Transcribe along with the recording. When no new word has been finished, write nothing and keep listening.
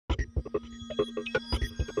An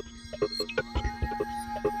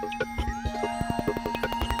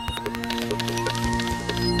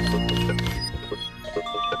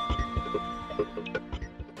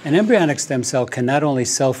embryonic stem cell can not only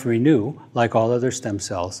self-renew, like all other stem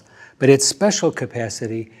cells, but its special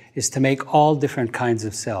capacity is to make all different kinds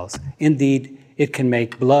of cells. Indeed, it can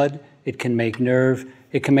make blood, it can make nerve,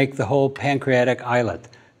 it can make the whole pancreatic islet,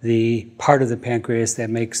 the part of the pancreas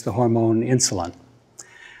that makes the hormone insulin.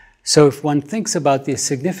 So if one thinks about the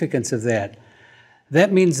significance of that,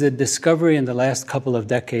 that means the discovery in the last couple of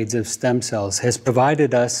decades of stem cells has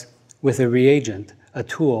provided us with a reagent, a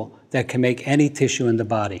tool, that can make any tissue in the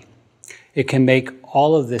body. It can make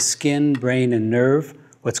all of the skin, brain, and nerve,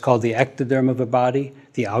 what's called the ectoderm of a body,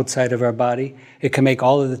 the outside of our body. It can make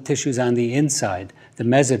all of the tissues on the inside, the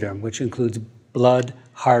mesoderm, which includes blood,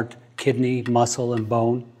 heart, kidney, muscle, and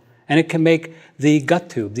bone. And it can make the gut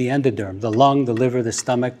tube, the endoderm, the lung, the liver, the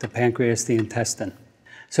stomach, the pancreas, the intestine.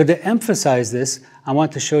 So to emphasize this, I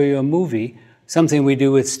want to show you a movie, something we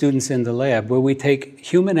do with students in the lab, where we take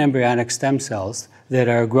human embryonic stem cells that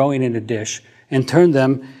are growing in a dish and turn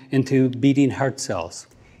them into beating heart cells.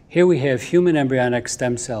 Here we have human embryonic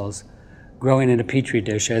stem cells growing in a petri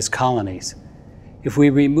dish as colonies. If we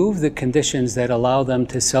remove the conditions that allow them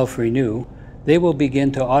to self-renew, they will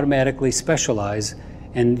begin to automatically specialize,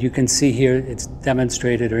 and you can see here it's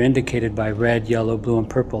demonstrated or indicated by red, yellow, blue, and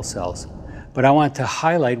purple cells. But I want to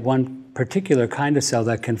highlight one particular kind of cell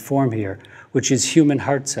that can form here, which is human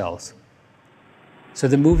heart cells. So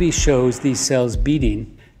the movie shows these cells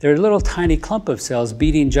beating. They're a little tiny clump of cells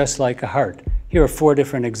beating just like a heart. Here are 4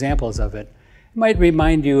 different examples of it. It might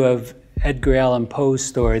remind you of Edgar Allan Poe's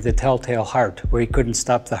story, The Telltale Heart, where he couldn't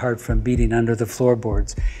stop the heart from beating under the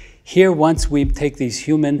floorboards. Here, once we take these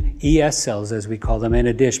human ES cells, as we call them, in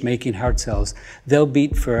a dish, making heart cells, they'll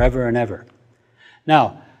beat forever and ever.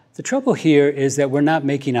 Now, the trouble here is that we're not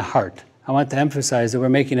making a heart. I want to emphasize that we're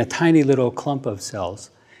making a tiny little clump of cells.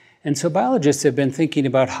 And so biologists have been thinking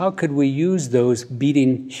about how could we use those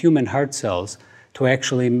beating human heart cells to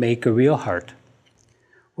actually make a real heart.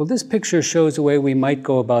 Well, this picture shows a way we might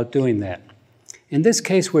go about doing that. In this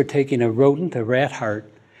case, we're taking a rodent, a rat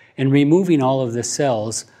heart, and removing all of the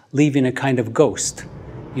cells, leaving a kind of ghost.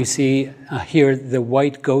 You see here the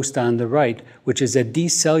white ghost on the right, which is a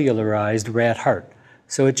decellularized rat heart.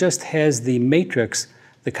 So it just has the matrix,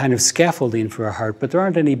 the kind of scaffolding for a heart, but there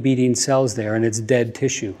aren't any beating cells there, and it's dead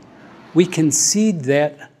tissue. We can seed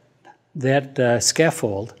that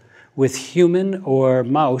scaffold with human or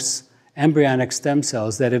mouse embryonic stem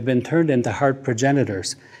cells that have been turned into heart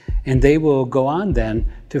progenitors, and they will go on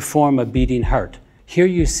then to form a beating heart. Here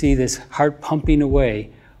you see this heart pumping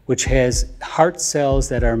away, which has heart cells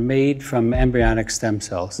that are made from embryonic stem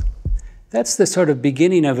cells. That's the sort of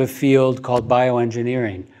beginning of a field called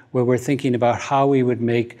bioengineering, where we're thinking about how we would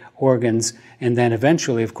make organs and then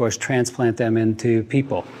eventually, of course, transplant them into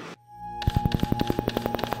people.